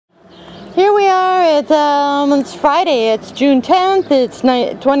It's Friday. It's June 10th. It's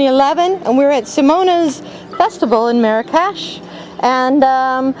 2011, and we're at Simona's festival in Marrakech. And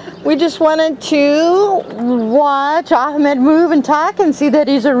we just wanted to watch Ahmet move and talk and see that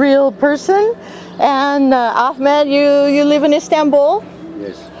he's a real person. And Ahmet, you live in Istanbul?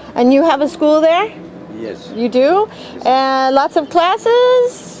 Yes. And you have a school there? Yes. You do? Yes. Lots of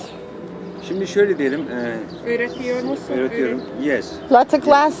classes? Şimdi şöyle diyelim. Öğretiyor musun? Öğretiyorum. Yes. Lots of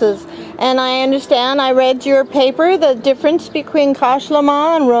classes. And I understand, I read your paper, the difference between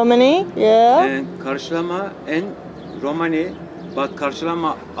Kashlima and Romany. Yeah. And Kashlima and Romany, but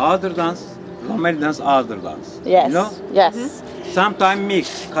Kashlima other dance, Romany dance other dance. Yes. You know? Yes. Sometimes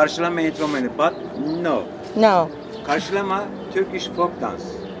mix Kashlima and Romany, but no. No. Kashlima, Turkish folk dance.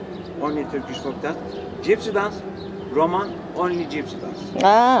 Only Turkish folk dance. Gypsy dance, Roman, only Gypsy dance.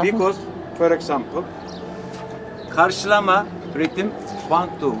 Ah. Because, for example, Kashlima rhythm 1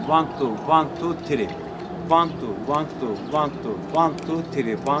 2 1 2 1 2 3 1 2 1 2 1 2 1 2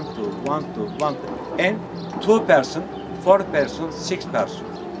 3 1 2 1 2 1 2 and 2 person, 4 person, 6 person.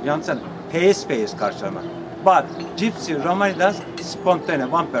 You understand? Pace Kashlima. But Gypsy Romani dance spontaneous,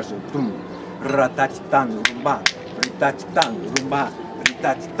 1 person. Boom, ratatitan rumba, ratatitan rumba,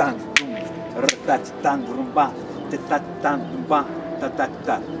 ratatitan rumba, ratatitan rumba,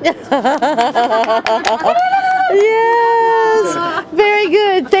 ratatitan rumba. Yes, very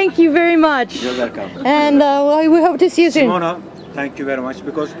good. Thank you very much. You're welcome. And we hope to see you soon. Simona, thank you very much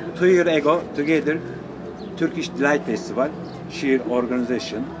because 2 years ago together, Turkish Delight Festival, she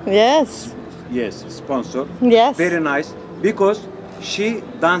organization. Yes. Yes, sponsor. Yes. Very nice because she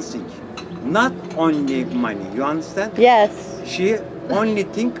dancing, not only money. You understand? Yes. She only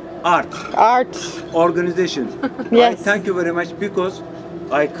think art. Art. Organization. Yes. I thank you very much because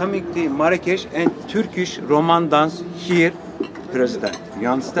I coming to Marrakech and Turkish Roman dance here president. You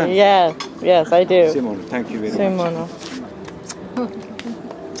understand? Yeah. Yes, I do. Simona, thank you very much. Simona.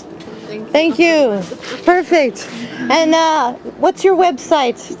 Thank you. Perfect. And what's your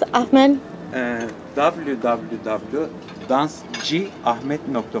website, Ahmet?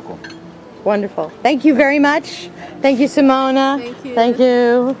 www.dansciahmet.com. Wonderful. Thank you very much. Thank you, Simona. Thank you. Thank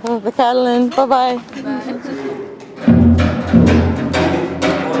you. Katalin. Bye-bye. Bye.